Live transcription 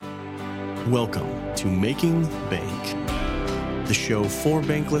Welcome to Making Bank, the show for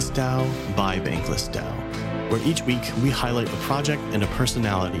Bankless DAO by Bankless DAO, where each week we highlight a project and a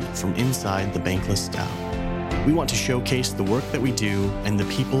personality from inside the Bankless DAO. We want to showcase the work that we do and the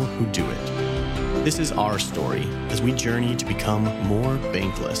people who do it. This is our story as we journey to become more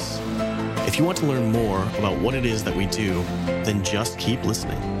bankless. If you want to learn more about what it is that we do, then just keep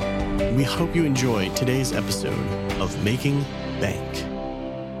listening. We hope you enjoy today's episode of Making Bank.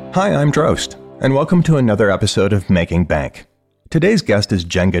 Hi, I'm Drost, and welcome to another episode of Making Bank. Today's guest is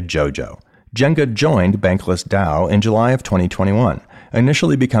JengaJojo. Jenga joined Bankless DAO in July of 2021,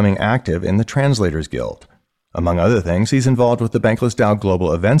 initially becoming active in the Translators Guild. Among other things, he's involved with the Bankless DAO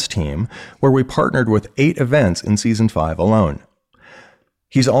Global Events team, where we partnered with 8 events in Season 5 alone.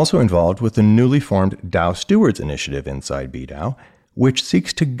 He's also involved with the newly formed DAO Stewards initiative inside BDAO, which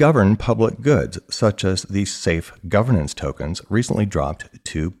seeks to govern public goods, such as the safe governance tokens recently dropped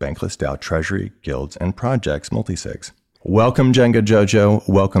to Bankless DAO Treasury, Guilds, and Projects multisigs. Welcome, JengaJojo.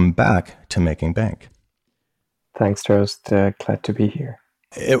 Welcome back to Making Bank. Thanks, Drost. Glad to be here.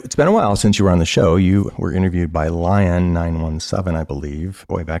 It's been a while since you were on the show. You were interviewed by Lion917, I believe,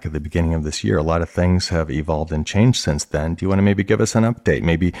 way back at the beginning of this year. A lot of things have evolved and changed since then. Do you want to maybe give us an update?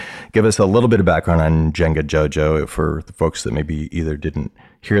 Maybe give us a little bit of background on JengaJojo for the folks that maybe either didn't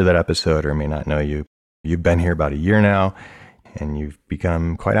hear that episode or may not know you. You've been here about a year now, and you've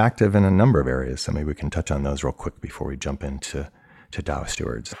become quite active in a number of areas. So maybe we can touch on those real quick before we jump into DAO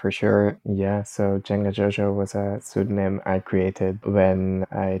Stewards. For sure, yeah. So JengaJojo was a pseudonym I created when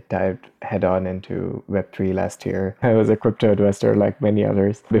I dived head-on into Web3 last year. I was a crypto investor like many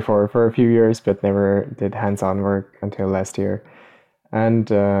others before for a few years, but never did hands-on work until last year.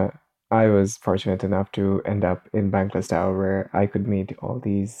 And I was fortunate enough to end up in Bankless DAO, where I could meet all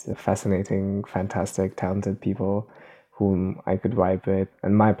these fascinating, fantastic, talented people whom I could vibe with.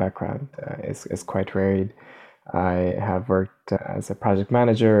 And my background is quite varied. I have worked as a project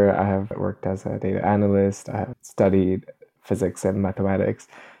manager, I have worked as a data analyst, I have studied physics and mathematics.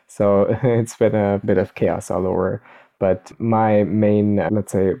 So it's been a bit of chaos all over. But my main,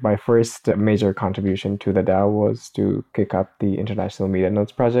 my first major contribution to the DAO was to kick up the International Media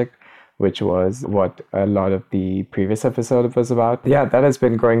Notes project, which was what a lot of the previous episode was about. Yeah, that has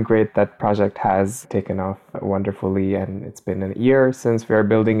been going great. That project has taken off wonderfully, and it's been a year since we are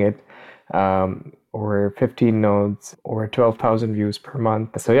building it. Over 15 nodes, over 12,000 views per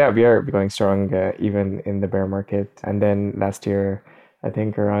month. So yeah, we are going strong even in the bear market. And then last year, I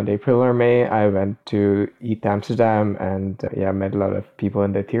think around April or May, I went to ETH Amsterdam and met a lot of people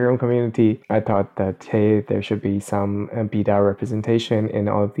in the Ethereum community. I thought that, hey, there should be some BDAO representation in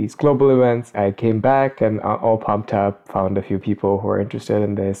all of these global events. I came back and all pumped up, found a few people who are interested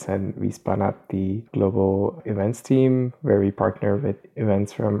in this, and we spun up the global events team, where we partner with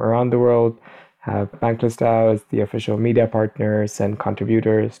events from around the world, have Bankless DAO as the official media partner, send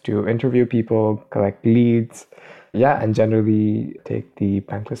contributors to interview people, collect leads, and generally take the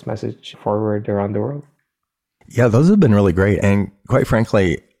Bankless message forward around the world. Yeah, those have been really great. And quite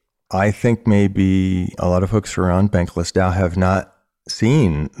frankly, I think maybe a lot of folks around Bankless DAO have not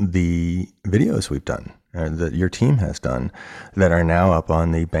seen the videos we've done, or that your team has done, that are now up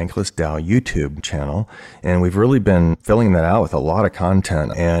on the Bankless DAO YouTube channel. And we've really been filling that out with a lot of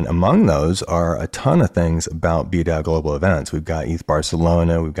content. And among those are a ton of things about BDAO global events. We've got ETH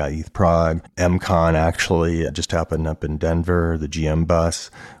Barcelona, we've got ETH Prague, MCon actually just happened up in Denver, the GM bus.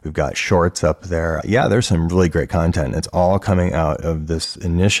 We've got shorts up there. Yeah, there's some really great content. It's all coming out of this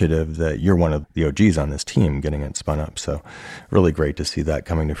initiative that you're one of the OGs on this team getting it spun up. So really great to see that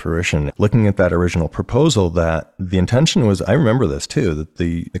coming to fruition. Looking at that original proposal, that the intention was, I remember this too, that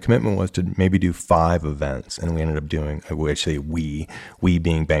the commitment was to maybe do 5 events, and we ended up doing, I say we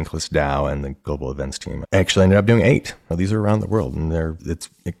being Bankless DAO and the global events team, actually ended up doing 8. Now, these are around the world, and it's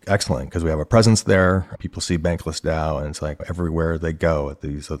excellent because we have a presence there. People see Bankless DAO, and it's like everywhere they go at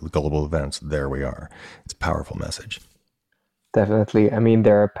these global events, there we are. It's a powerful message. Definitely. I mean,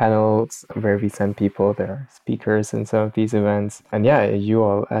 there are panels where we send people, there are speakers in some of these events. And yeah, you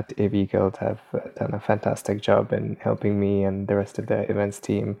all at AV Guild have done a fantastic job in helping me and the rest of the events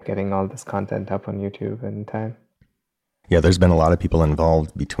team getting all this content up on YouTube in time. Yeah, there's been a lot of people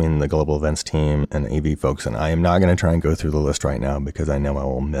involved between the global events team and AV folks, and I am not going to try and go through the list right now because I know I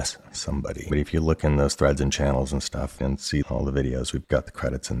will miss somebody. But if you look in those threads and channels and stuff and see all the videos, we've got the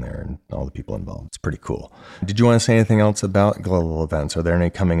credits in there and all the people involved. It's pretty cool. Did you want to say anything else about global events? Are there any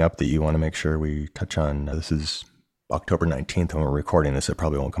coming up that you want to make sure we touch on? This is October 19th when we're recording this. It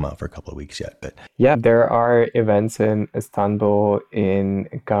probably won't come out for a couple of weeks yet. But yeah, there are events in Istanbul, in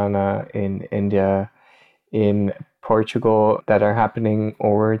Ghana, in India, in Portugal that are happening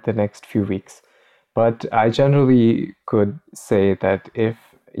over the next few weeks. But I generally could say that if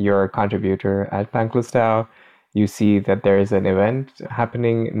you're a contributor at Bankless DAO, you see that there is an event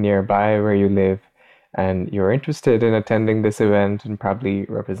happening nearby where you live, and you're interested in attending this event and probably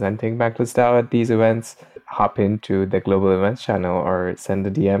representing Bankless DAO at these events, hop into the Global Events channel or send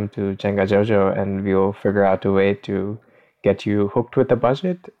a DM to JengaJojo, and we'll figure out a way to get you hooked with a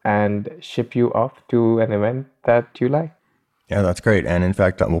budget and ship you off to an event that you like. Yeah, that's great. And in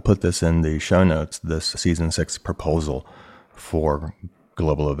fact, we'll put this in the show notes, this season 6 proposal for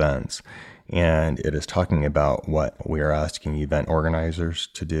global events. And it is talking about what we are asking event organizers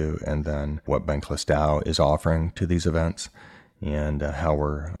to do, and then what Bankless DAO is offering to these events, and how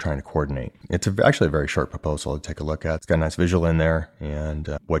we're trying to coordinate. It's actually a very short proposal to take a look at. It's got a nice visual in there,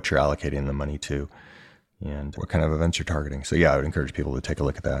 and what you're allocating the money to, and what kind of events you're targeting. So yeah, I would encourage people to take a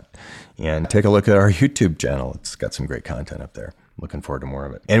look at that, and take a look at our YouTube channel. It's got some great content up there. Looking forward to more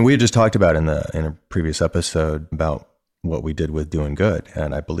of it. And we just talked about in a previous episode about what we did with Doing Good.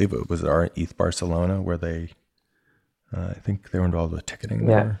 And I believe it was our ETH Barcelona where they, I think they were involved with ticketing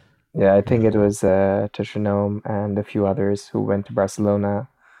there. Yeah, I think it was Tetranome and a few others who went to Barcelona,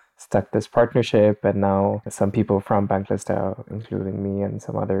 stuck this partnership, and now some people from Bankless DAO, including me and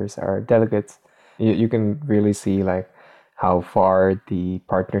some others, are delegates. You can really see like how far the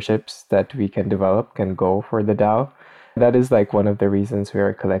partnerships that we can develop can go for the DAO. That is like one of the reasons we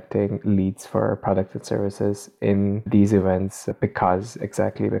are collecting leads for products and services in these events, because it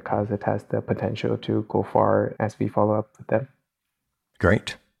has the potential to go far as we follow up with them.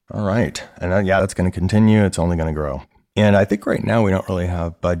 Great. All right. And that's going to continue. It's only going to grow. And I think right now we don't really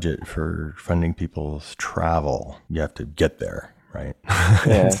have budget for funding people's travel. You have to get there, right?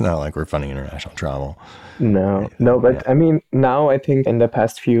 Yeah. It's not like we're funding international travel. No, but yeah. I mean, now I think in the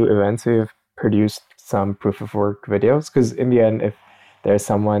past few events, we've produced some proof of work videos, because in the end, if there's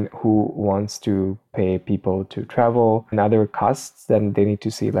someone who wants to pay people to travel and other costs, then they need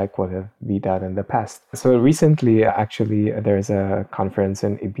to see like what have we done in the past. So recently, actually, there's a conference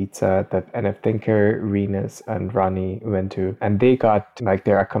in Ibiza that NF Thinker, Renus, and Ronnie went to, and they got like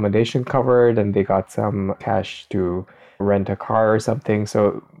their accommodation covered, and they got some cash to rent a car or something.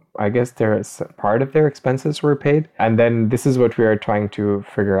 So I guess part of their expenses were paid. And then this is what we are trying to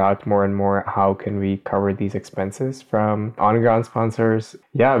figure out more and more. How can we cover these expenses from on-ground sponsors?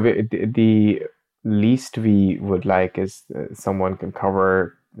 Yeah, the least we would like is someone can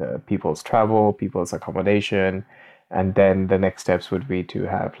cover people's travel, people's accommodation. And then the next steps would be to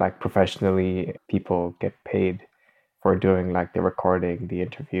have like professionally people get paid for doing like the recording, the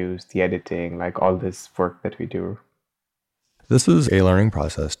interviews, the editing, like all this work that we do. This is a learning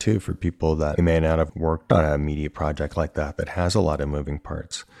process too for people that may not have worked on a media project like that has a lot of moving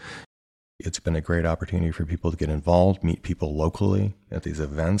parts. It's been a great opportunity for people to get involved, meet people locally at these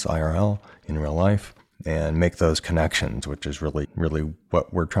events, IRL, in real life, and make those connections, which is really, really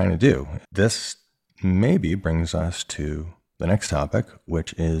what we're trying to do. This maybe brings us to the next topic,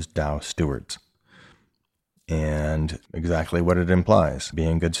 which is DAO Stewards, and exactly what it implies,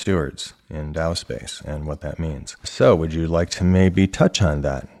 being good stewards in DAO space and what that means. So would you like to maybe touch on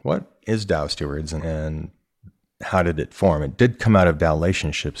that? What is DAO Stewards and how did it form? It did come out of DAO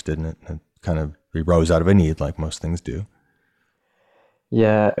relationships, didn't it? It kind of arose out of a need like most things do.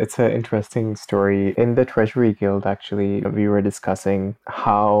 Yeah, it's an interesting story. In the Treasury Guild, actually, we were discussing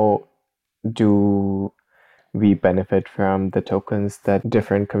how do we benefit from the tokens that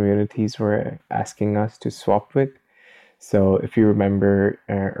different communities were asking us to swap with. So if you remember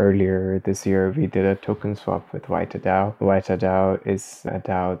earlier this year, we did a token swap with DAO. DAO is a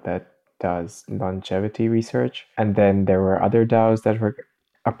DAO that does longevity research. And then there were other DAOs that were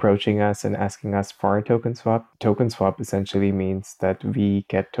approaching us and asking us for a token swap. Token swap essentially means that we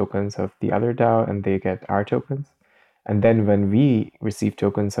get tokens of the other DAO and they get our tokens. And then when we receive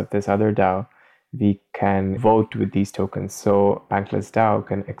tokens of this other DAO, we can vote with these tokens. So Bankless DAO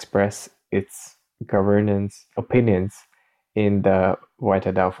can express its governance opinions in the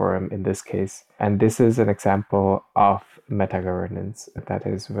DAO forum in this case. And this is an example of meta-governance. That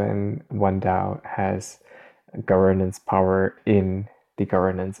is when one DAO has governance power in the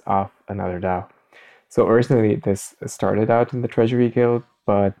governance of another DAO. So originally this started out in the Treasury Guild,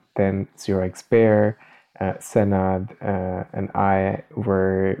 but then 0x Bear, Senad, and I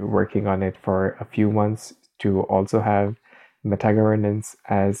were working on it for a few months to also have meta-governance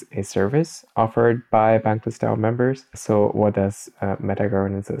as a service offered by Bankless DAO members. So what does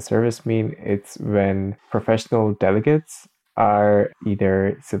meta-governance as a service mean? It's when professional delegates are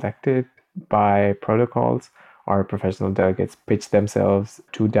either selected by protocols our professional delegates pitch themselves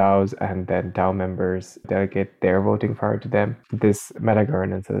to DAOs, and then DAO members delegate their voting power to them. This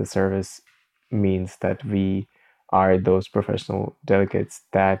meta-governance as a service means that we are those professional delegates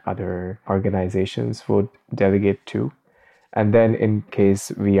that other organizations would delegate to. And then in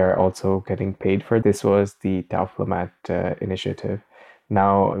case we are also getting paid for this, was the Diplomat initiative.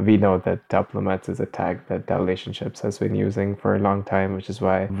 Now we know that Diplomats is a tag that DAO Relationships has been using for a long time, which is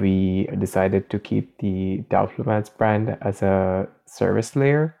why we decided to keep the Diplomats brand as a service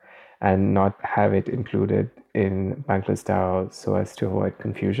layer and not have it included in Bankless DAO so as to avoid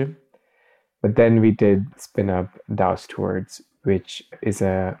confusion. But then we did spin up DAO Stewards, which is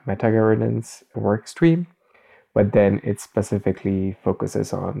a meta-governance work stream, but then it specifically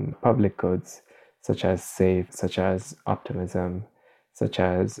focuses on public goods such as SAFE, such as Optimism, such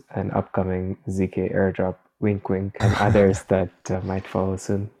as an upcoming ZK airdrop, wink wink, and others that might follow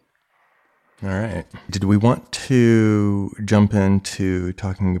soon. All right. Did we want to jump into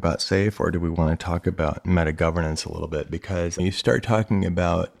talking about SAFE, or do we want to talk about meta governance a little bit? Because you start talking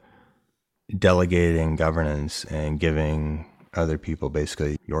about delegating governance and giving other people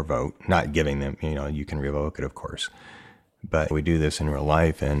basically your vote, not giving them, you can revoke it, of course. But we do this in real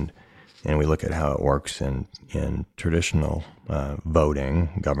life, and we look at how it works in traditional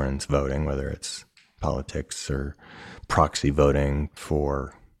voting, governance voting, whether it's politics or proxy voting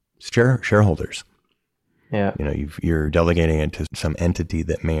for shareholders. Yeah. You're delegating it to some entity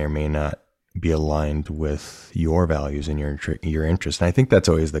that may or may not be aligned with your values and your interests. And I think that's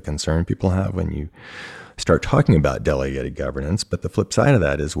always the concern people have when you start talking about delegated governance. But the flip side of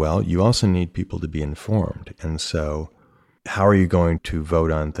that is, well, you also need people to be informed. And so how are you going to vote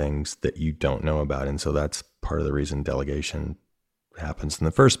on things that you don't know about? And so that's part of the reason delegation happens in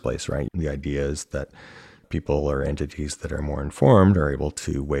the first place, right? The idea is that people or entities that are more informed are able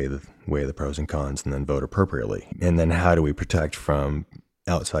to weigh the pros and cons and then vote appropriately. And then how do we protect from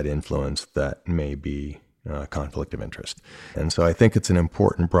outside influence that may be a conflict of interest? And so I think it's an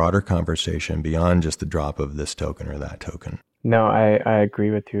important, broader conversation beyond just the drop of this token or that token. No, I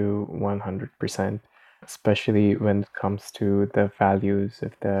agree with you 100%. Especially when it comes to the values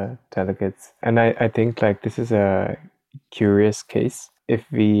of the delegates. And I think this is a curious case if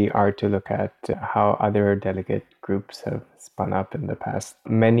we are to look at how other delegate groups have spun up in the past.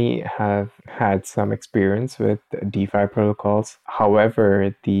 Many have had some experience with DeFi protocols.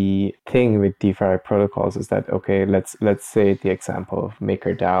 However, the thing with DeFi protocols is that, okay, let's say the example of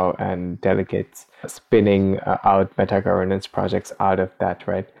MakerDAO and delegates spinning out meta-governance projects out of that,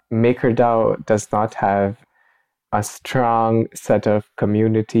 right? MakerDAO does not have a strong set of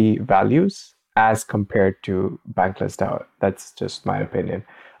community values as compared to Bankless DAO. That's just my opinion.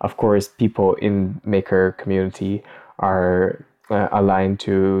 Of course, people in Maker community are aligned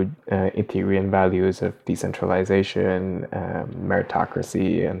to Ethereum values of decentralization,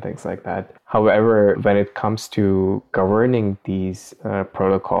 meritocracy, and things like that. However, when it comes to governing these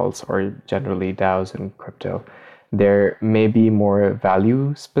protocols, or generally DAOs in crypto, there may be more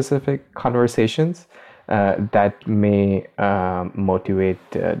value-specific conversations that may motivate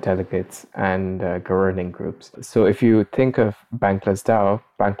delegates and governing groups. So if you think of Bankless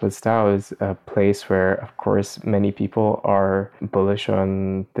DAO is a place where, of course, many people are bullish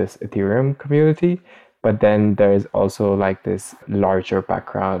on this Ethereum community, but then there's also this larger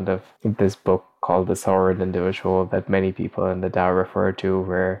background of this book called The Sovereign Individual that many people in the DAO refer to,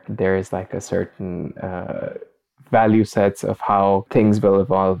 where there is a certain value sets of how things will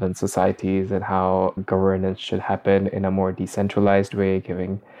evolve in societies and how governance should happen in a more decentralized way,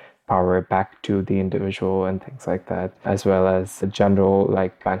 giving power back to the individual and things like that, as well as general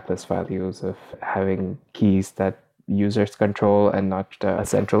bankless values of having keys that users control and not a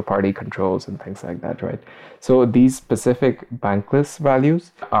central party controls and things like that, right? So these specific bankless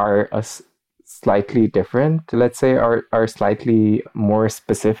values are slightly different, let's say, are slightly more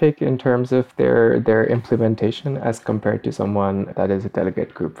specific in terms of their implementation as compared to someone that is a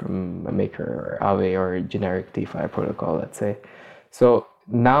delegate group from a Maker or Aave or a generic DeFi protocol, let's say. So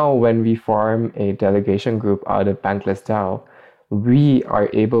now when we form a delegation group out of Bankless DAO, we are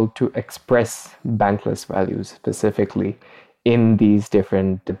able to express bankless values specifically in these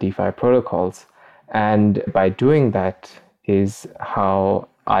different DeFi protocols. And by doing that is how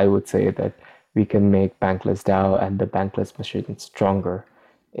I would say that we can make Bankless DAO and the Bankless machine stronger,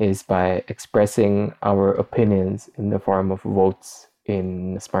 is by expressing our opinions in the form of votes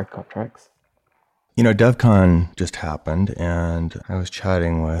in smart contracts. DevCon just happened, and I was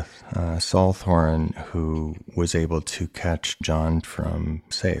chatting with Saul Thorin, who was able to catch John from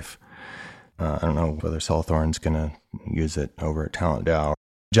SAFE. I don't know whether Saul Thorin's going to use it over at Talent DAO.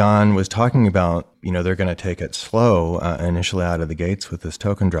 John was talking about, they're going to take it slow initially out of the gates with this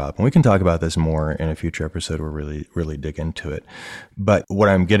token drop. And we can talk about this more in a future episode where we really dig into it. But what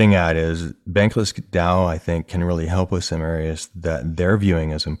I'm getting at is Bankless DAO, I think, can really help with some areas that they're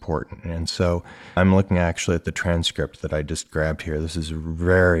viewing as important. And so I'm looking actually at the transcript that I just grabbed here. This is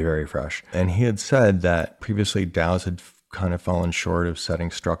very, very fresh. And he had said that previously DAOs had kind of fallen short of setting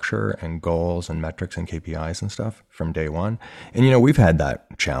structure and goals and metrics and KPIs and stuff from day one. And, we've had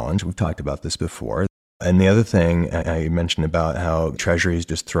that challenge. We've talked about this before. And the other thing I mentioned about how Treasury is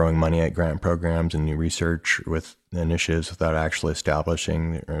just throwing money at grant programs and new research with initiatives without actually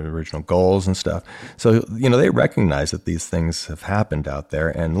establishing the original goals and stuff. So, they recognize that these things have happened out there.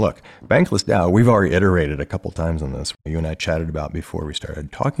 And look, Bankless DAO, we've already iterated a couple times on this. You and I chatted about before we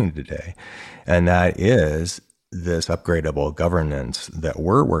started talking today. And that is this upgradable governance that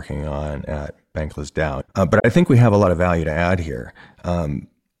we're working on at Bankless DAO. But I think we have a lot of value to add here.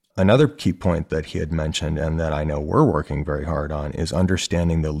 Another key point that he had mentioned and that I know we're working very hard on is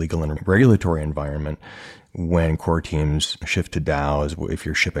understanding the legal and regulatory environment when core teams shift to DAOs. If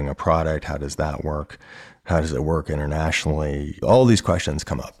you're shipping a product, how does that work? How does it work internationally? All these questions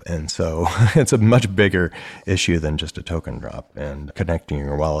come up. And so it's a much bigger issue than just a token drop and connecting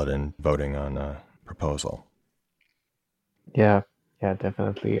your wallet and voting on a proposal. Yeah,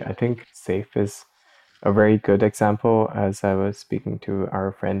 definitely. I think SAFE is a very good example, as I was speaking to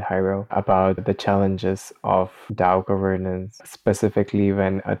our friend Hyro about the challenges of DAO governance, specifically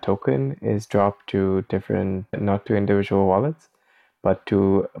when a token is dropped to different, not to individual wallets, but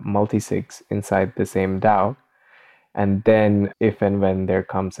to multi-sigs inside the same DAO. And then if and when there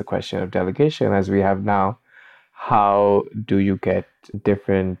comes a question of delegation, as we have now, how do you get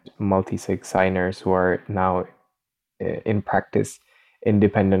different multi-sig signers who are now in practice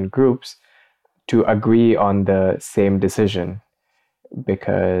independent groups to agree on the same decision?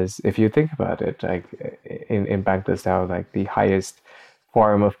 Because if you think about it, like in Bankless DAO, like the highest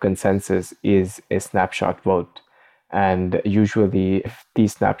form of consensus is a snapshot vote. And usually if the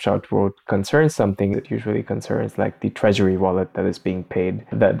snapshot vote concerns something, it usually concerns like the treasury wallet that is being paid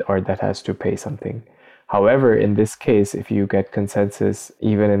that has to pay something. However, in this case, if you get consensus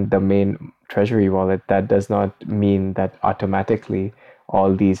even in the main treasury wallet, that does not mean that automatically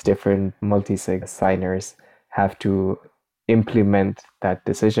all these different multi-sig signers have to implement that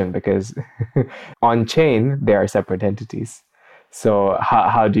decision, because on chain they are separate entities. So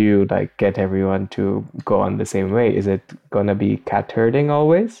how do you like get everyone to go on the same way? Is it gonna be cat herding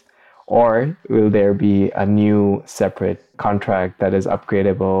always? Or will there be a new separate contract that is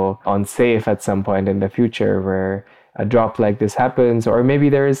upgradable on SAFE at some point in the future where a drop like this happens? Or maybe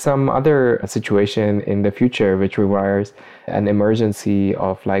there is some other situation in the future which requires an emergency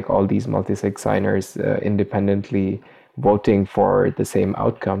of like all these multi-sig signers independently voting for the same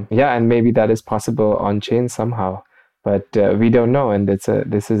outcome. Yeah, and maybe that is possible on chain somehow. But we don't know. And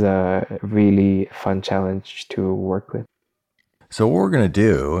this is a really fun challenge to work with. So what we're going to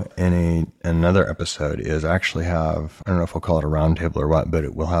do in another episode is actually have, I don't know if we'll call it a roundtable or what,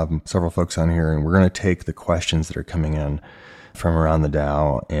 but we'll have several folks on here, and we're going to take the questions that are coming in from around the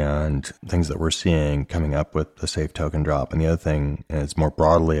DAO and things that we're seeing coming up with the SAFE token drop. And the other thing is more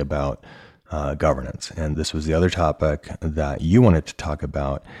broadly about governance. And this was the other topic that you wanted to talk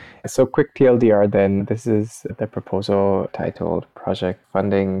about. So quick TLDR then, this is the proposal titled Project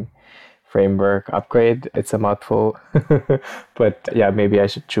Funding Framework Upgrade. It's a mouthful, but yeah, maybe I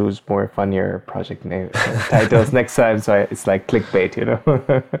should choose more funnier project name titles next time. So it's like clickbait,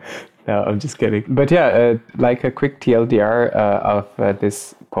 No, I'm just kidding. But yeah, like a quick TLDR of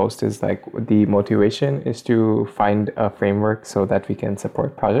this post is like the motivation is to find a framework so that we can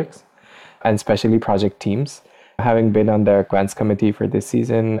support projects and especially project teams. Having been on the grants committee for this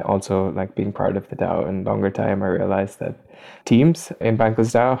season, also like being part of the DAO in longer time, I realized that teams in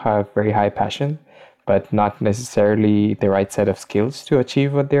Bankless DAO have very high passion, but not necessarily the right set of skills to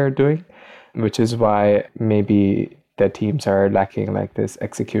achieve what they're doing, which is why maybe the teams are lacking like this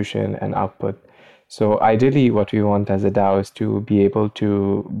execution and output. So ideally, what we want as a DAO is to be able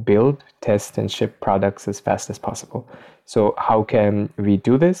to build, test, and ship products as fast as possible. So how can we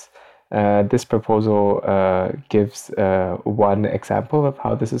do this? This proposal gives one example of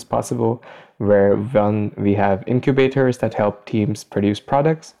how this is possible, where one, we have incubators that help teams produce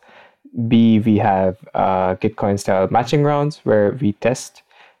products. B, we have Gitcoin-style matching rounds where we test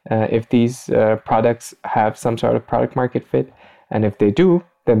if these products have some sort of product market fit. And if they do,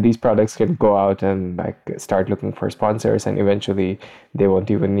 then these products can go out and like start looking for sponsors, and eventually they won't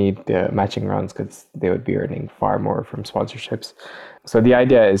even need the matching rounds because they would be earning far more from sponsorships. So the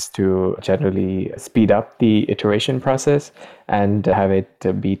idea is to generally speed up the iteration process and have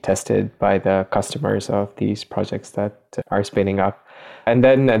it be tested by the customers of these projects that are spinning up. And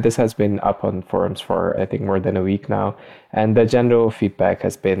then this has been up on forums for, I think, more than a week now. And the general feedback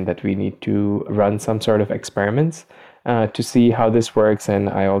has been that we need to run some sort of experiments to see how this works. And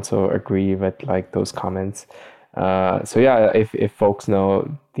I also agree with like those comments. So yeah, if folks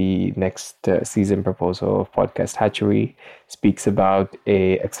know, the next season proposal of Podcast Hatchery speaks about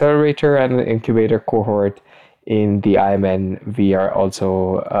a accelerator and an incubator cohort. In the IMN, we are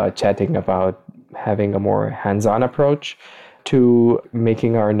also chatting about having a more hands-on approach to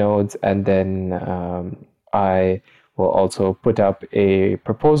making our nodes, and then I will also put up a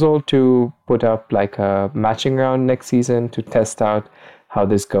proposal to put up like a matching round next season to test out how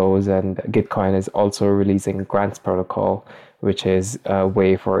this goes. And Gitcoin is also releasing grants protocol, which is a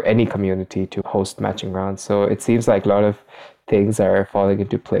way for any community to host matching rounds. So it seems like a lot of things are falling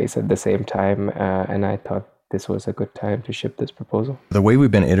into place at the same time, and I thought this was a good time to ship this proposal. The way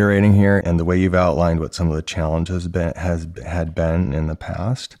we've been iterating here and the way you've outlined what some of the challenges had been in the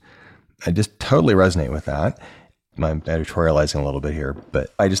past, I just totally resonate with that. I'm editorializing a little bit here,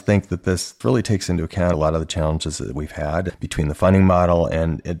 but I just think that this really takes into account a lot of the challenges that we've had between the funding model,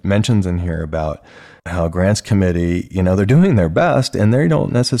 and it mentions in here about how grants committee, they're doing their best and they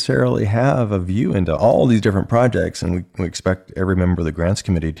don't necessarily have a view into all these different projects. And we expect every member of the grants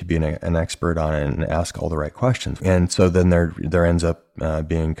committee to be an expert on it and ask all the right questions. And so then there ends up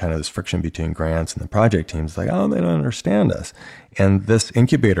being kind of this friction between grants and the project teams, like, oh, they don't understand us. And this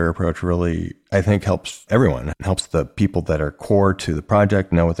incubator approach really, I think, helps everyone. It helps the people that are core to the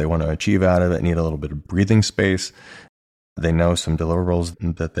project know what they want to achieve out of it, need a little bit of breathing space. They know some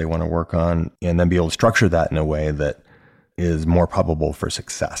deliverables that they want to work on, and then be able to structure that in a way that is more probable for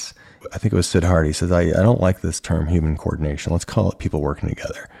success. I think it was Sid Hardy says, I don't like this term human coordination. Let's call it people working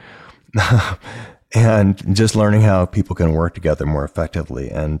together. And just learning how people can work together more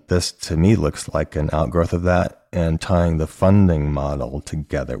effectively. And this, to me, looks like an outgrowth of that, and tying the funding model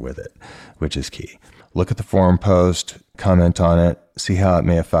together with it, which is key. Look at the forum post, comment on it, see how it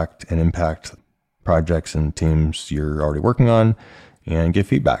may affect and impact projects and teams you're already working on, and give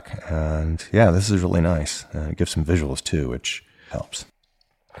feedback. And yeah, this is really nice. Give some visuals too, which helps.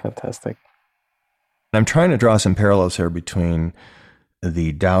 Fantastic. I'm trying to draw some parallels here between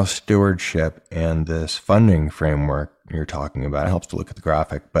the DAO stewardship and this funding framework you're talking about. It helps to look at the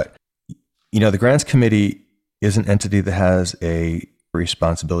graphic, but the grants committee is an entity that has a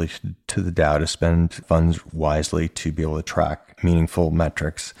responsibility to the DAO to spend funds wisely, to be able to track meaningful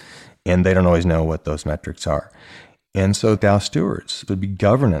metrics, and they don't always know what those metrics are. And so DAO stewards would be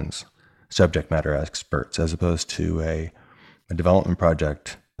governance subject matter experts, as opposed to a development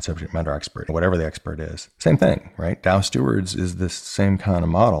project subject matter expert, whatever the expert is. Same thing, right? DAO stewards is this same kind of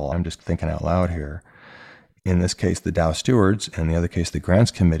model. I'm just thinking out loud here. In this case, the DAO stewards, and the other case, the grants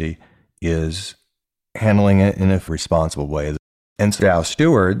committee, is handling it in a responsible way. And so DAO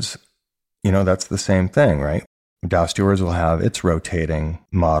stewards, that's the same thing, right? DAO stewards will have its rotating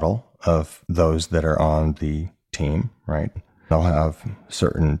model of those that are on the team, right? They'll have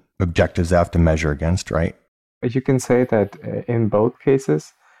certain objectives they have to measure against, right? You can say that in both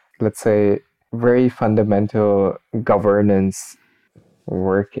cases, let's say very fundamental governance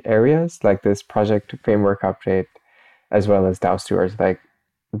work areas like this project framework update, as well as DAO stewards, like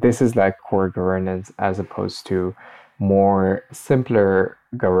this is like core governance as opposed to more simpler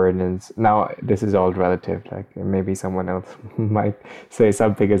governance. Now, this is all relative, like maybe someone else might say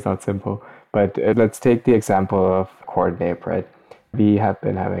something is not simple, but let's take the example of coordinate, right? We have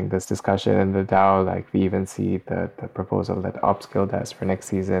been having this discussion in the DAO, like we even see the proposal that Upskill does for next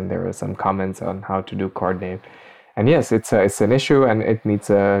season. There were some comments on how to do coordinate. And yes, it's an issue and it needs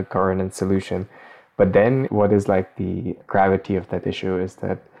a governance solution. But then what is like the gravity of that issue is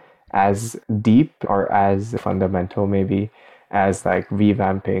that as deep or as fundamental maybe as like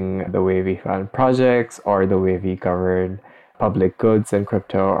revamping the way we fund projects or the way we govern public goods and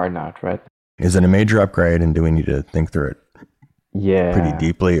crypto are not, right? Is it a major upgrade, and do we need to think through it pretty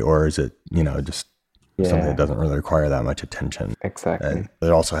deeply, or is it, just something that doesn't really require that much attention? Exactly. And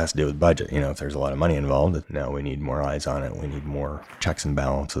it also has to do with budget. If there's a lot of money involved, now we need more eyes on it. We need more checks and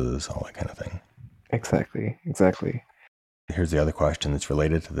balances, all that kind of thing. Exactly. Here's the other question that's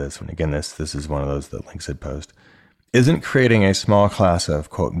related to this. And again, this is one of those that links had post. Isn't creating a small class of,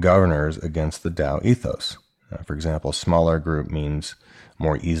 quote, governors against the DAO ethos? For example, smaller group means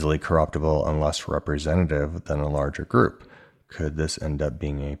more easily corruptible and less representative than a larger group. could this end up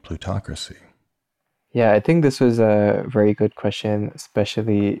being a plutocracy? Yeah, I think this was a very good question,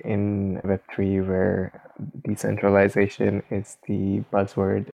 especially in Web3 where decentralization is the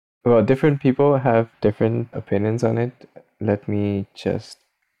buzzword. Well, different people have different opinions on it. Let me just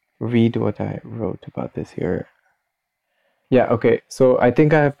read what I wrote about this here. Yeah, okay. So I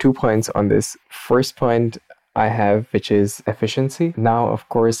think I have 2 points on this. First point I have, which is efficiency. Now, of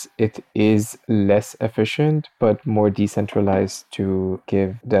course, it is less efficient, but more decentralized to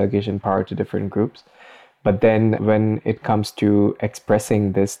give delegation power to different groups. But then when it comes to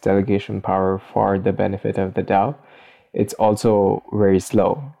expressing this delegation power for the benefit of the DAO, it's also very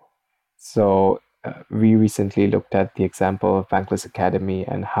slow. So we recently looked at the example of Bankless Academy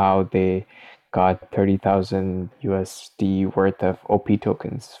and how they got 30,000 USD worth of OP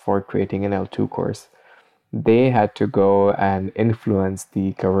tokens for creating an L2 course. They had to go and influence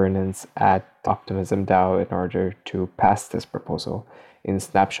the governance at Optimism DAO in order to pass this proposal in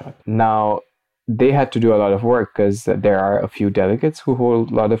Snapshot. Now, they had to do a lot of work because there are a few delegates who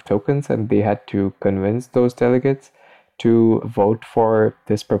hold a lot of tokens, and they had to convince those delegates to vote for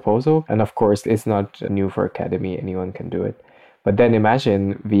this proposal. And of course, it's not new for Academy, anyone can do it. But then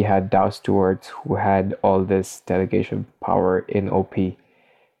imagine we had DAO stewards who had all this delegation power in OP.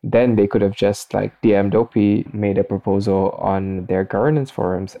 Then they could have just like DM'd OP, made a proposal on their governance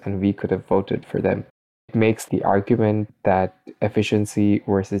forums, and we could have voted for them. It makes the argument that efficiency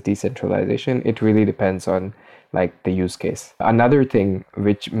versus decentralization, it really depends on like the use case. Another thing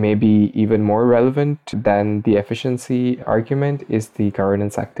which may be even more relevant than the efficiency argument is the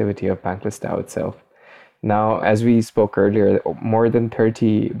governance activity of Bankless DAO itself. Now, as we spoke earlier, more than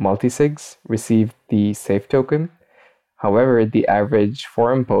 30 multisigs received the SAFE token. However, the average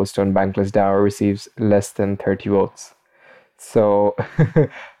forum post on Bankless DAO receives less than 30 votes. So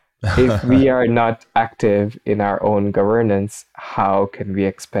if we are not active in our own governance, how can we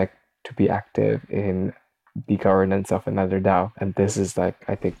expect to be active in the governance of another DAO? And this is like,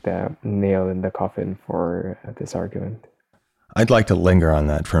 I think, the nail in the coffin for this argument. I'd like to linger on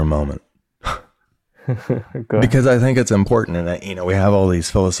that for a moment. Because I think it's important, and we have all these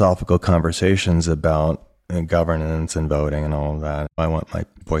philosophical conversations about governance and voting and all of that. I want my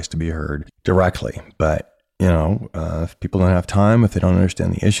voice to be heard directly, but if people don't have time, if they don't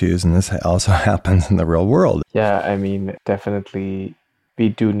understand the issues, and this also happens in the real world. Yeah, I mean, definitely we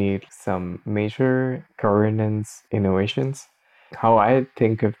do need some major governance innovations. How I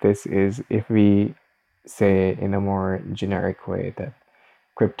think of this is if we say in a more generic way that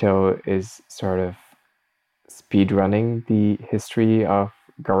crypto is sort of speed running the history of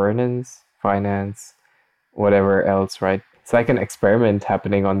governance, finance, whatever else, right? It's like an experiment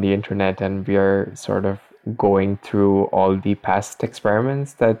happening on the internet, and we are sort of going through all the past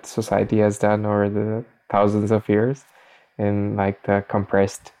experiments that society has done over the thousands of years in like the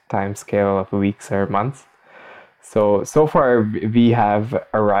compressed time scale of weeks or months. So far we have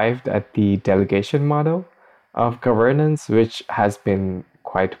arrived at the delegation model of governance, which has been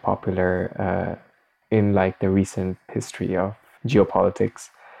quite popular in like the recent history of geopolitics.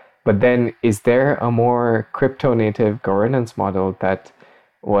 But then is there a more crypto native governance model that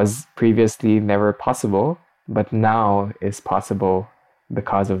was previously never possible, but now is possible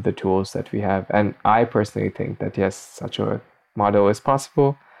because of the tools that we have? And I personally think that yes, such a model is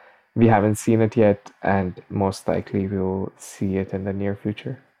possible. We haven't seen it yet, and most likely we will see it in the near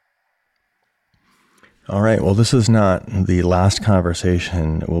future. All right. Well, this is not the last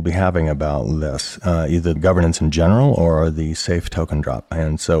conversation we'll be having about this, either governance in general or the SAFE token drop.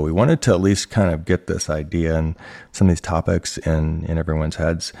 And so we wanted to at least kind of get this idea and some of these topics in everyone's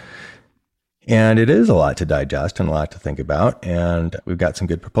heads. And it is a lot to digest and a lot to think about. And we've got some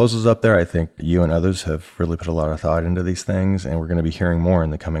good proposals up there. I think you and others have really put a lot of thought into these things, and we're going to be hearing more in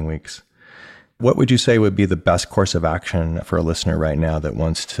the coming weeks. What would you say would be the best course of action for a listener right now that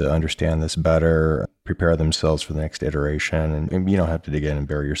wants to understand this better, prepare themselves for the next iteration? And you don't have to dig in and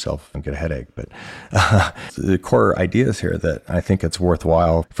bury yourself and get a headache, but the core ideas here that I think it's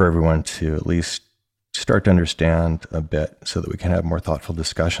worthwhile for everyone to at least start to understand a bit so that we can have more thoughtful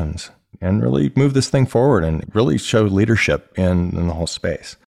discussions and really move this thing forward and really show leadership in the whole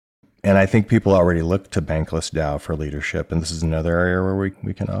space. And I think people already look to Bankless DAO for leadership, and this is another area where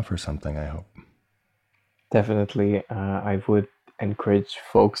we can offer something, I hope. Definitely. I would encourage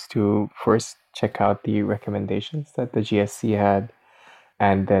folks to first check out the recommendations that the GSC had.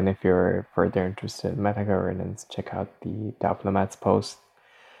 And then if you're further interested in meta governance, check out the Diplomats post.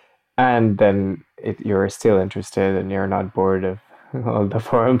 And then if you're still interested and you're not bored of all the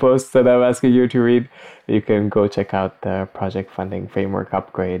forum posts that I'm asking you to read, you can go check out the project funding framework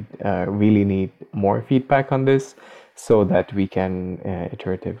upgrade. Really need more feedback on this, so that we can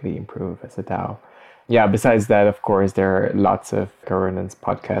iteratively improve as a DAO. Yeah, besides that, of course, there are lots of governance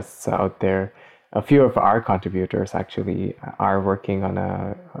podcasts out there. A few of our contributors actually are working on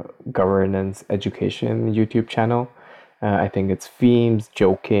a governance education YouTube channel. I think it's Themes,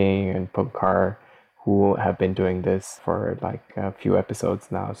 Joking, and Punkar who have been doing this for like a few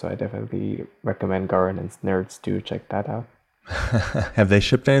episodes now. So I definitely recommend governance nerds to check that out. Have they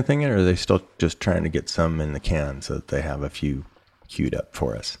shipped anything in, or are they still just trying to get some in the can so that they have a few queued up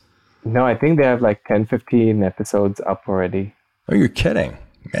for us? No, I think they have like 10, 15 episodes up already. Oh, you're kidding.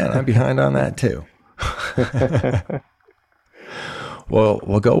 Man, I'm behind on that too. Well,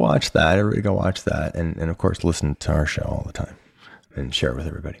 we'll go watch that. Everybody go watch that. And of course, listen to our show all the time and share it with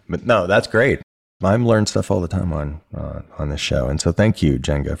everybody. But no, that's great. I'm learning stuff all the time on this show. And so thank you,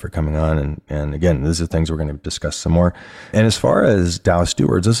 Jenga, for coming on. And again, these are things we're going to discuss some more. And as far as DAO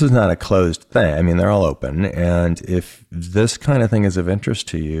Stewards, this is not a closed thing. I mean, they're all open. And if this kind of thing is of interest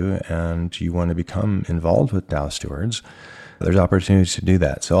to you and you want to become involved with DAO Stewards, there's opportunities to do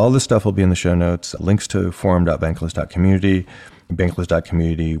that. So all this stuff will be in the show notes, links to forum.bankless.community,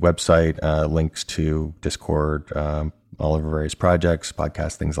 bankless.community website, links to Discord, all of our various projects,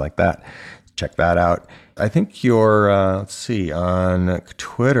 podcasts, things like that. Check that out. I think you're, let's see, on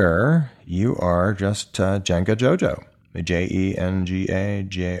Twitter, you are just JengaJojo, JengaJojo.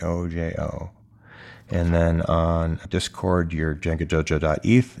 And then on Discord, you're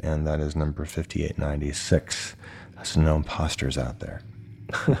JengaJojo.eth, and that is number 5896. There's no imposters out there.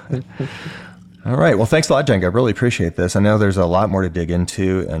 All right. Well, thanks a lot, Jenga. I really appreciate this. I know there's a lot more to dig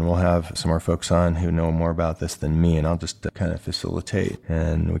into, and we'll have some more folks on who know more about this than me, and I'll just kind of facilitate,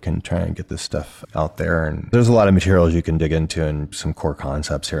 and we can try and get this stuff out there. And there's a lot of materials you can dig into and some core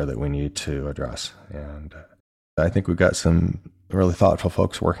concepts here that we need to address. And I think we've got some really thoughtful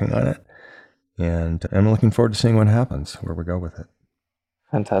folks working on it, and I'm looking forward to seeing what happens, where we go with it.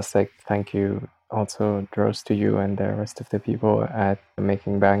 Fantastic. Thank you also, Dros, to you and the rest of the people at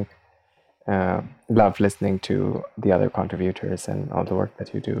Making Bank. Love listening to the other contributors and all the work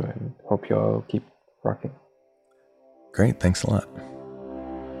that you do, and hope you all keep rocking. Great. Thanks a lot.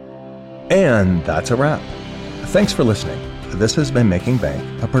 And that's a wrap. Thanks for listening. This has been Making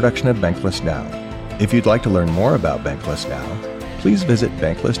Bank, a production of Bankless DAO. If you'd like to learn more about Bankless DAO, please visit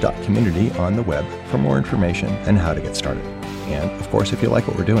bankless.community on the web for more information and how to get started. And of course, if you like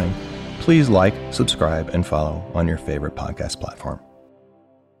what we're doing, please like, subscribe, and follow on your favorite podcast platform.